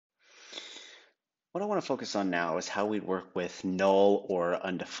What I want to focus on now is how we work with null or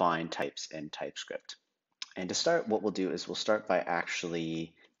undefined types in TypeScript. And to start, what we'll do is we'll start by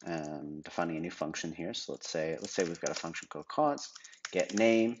actually defining a new function here. So let's say we've got a function called const get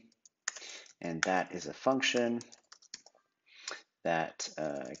name, and that is a function that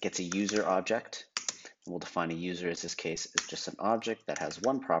gets a user object. And we'll define a user as this case is just an object that has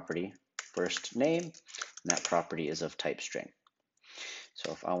one property, first name, and that property is of type string.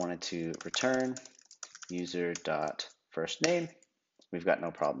 So if I wanted to return user dot first name, we've got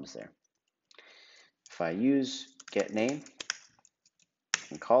no problems there. If I use get name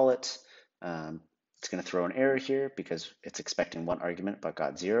and call it, it's going to throw an error here because it's expecting one argument but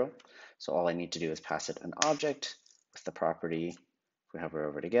got 0. So all I need to do is pass it an object with the property, if we hover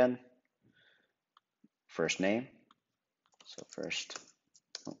over it again, first name. So first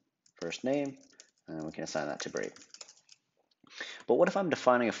name, and we can assign that to Braedon. But what if I'm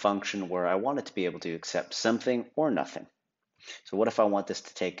defining a function where I want it to be able to accept something or nothing? So what if I want this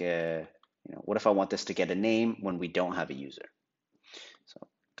to take a, what if I want this to get a name when we don't have a user? So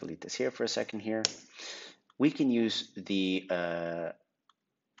delete this here for a second here. We can use the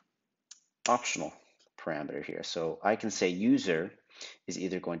optional parameter here. So I can say user is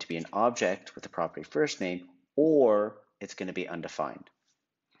either going to be an object with the property first name, or it's going to be undefined.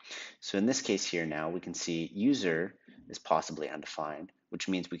 So in this case here now, we can see user is possibly undefined, which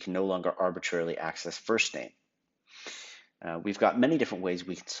means we can no longer arbitrarily access first name. We've got many different ways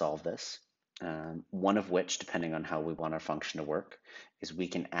we can solve this. One of which, depending on how we want our function to work, is we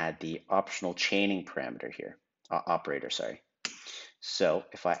can add the optional chaining parameter here, operator, sorry. So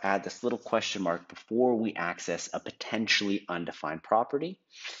if I add this little question mark before we access a potentially undefined property,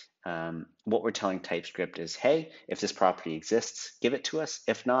 what we're telling TypeScript is, hey, if this property exists, give it to us.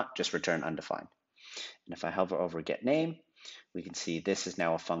 If not, just return undefined. And if I hover over get name, we can see this is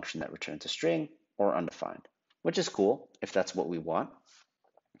now a function that returns a string or undefined, which is cool if that's what we want.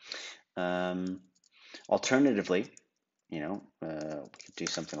 Alternatively, we could do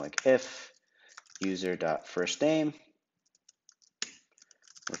something like if user.firstName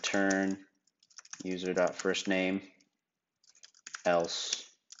return user.firstName, else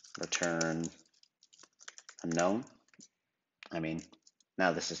return unknown. I mean,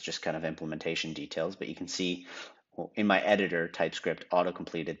 now this is just kind of implementation details, but you can see in my editor, TypeScript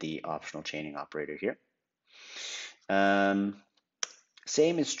auto-completed the optional chaining operator here.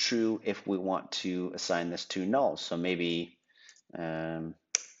 Same is true if we want to assign this to null. So maybe,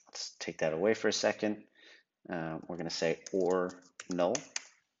 let's take that away for a second. We're going to say or null.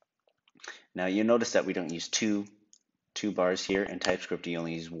 Now you notice that we don't use two bars here. In TypeScript, you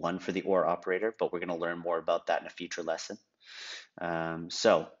only use one for the or operator, but we're going to learn more about that in a future lesson.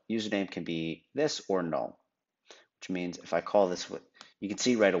 So username can be this or null, which means if I call this, you can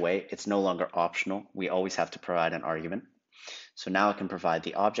see right away, it's no longer optional. We always have to provide an argument. So now I can provide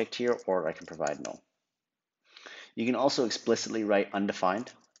the object here, or I can provide null. You can also explicitly write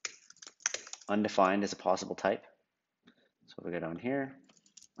undefined. Undefined is a possible type. So if we go down here,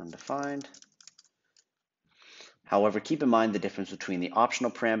 undefined. However, keep in mind the difference between the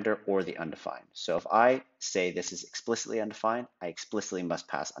optional parameter or the undefined. So if I say this is explicitly undefined, I explicitly must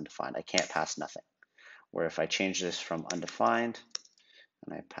pass undefined. I can't pass nothing. Where if I change this from undefined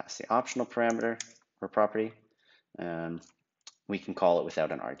and I pass the optional parameter or property, we can call it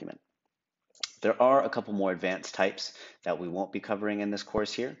without an argument. There are a couple more advanced types that we won't be covering in this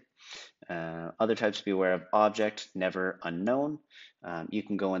course here. Other types to be aware of: object, never, unknown. You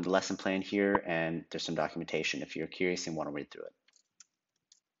can go in the lesson plan here, and there's some documentation if you're curious and want to read through it.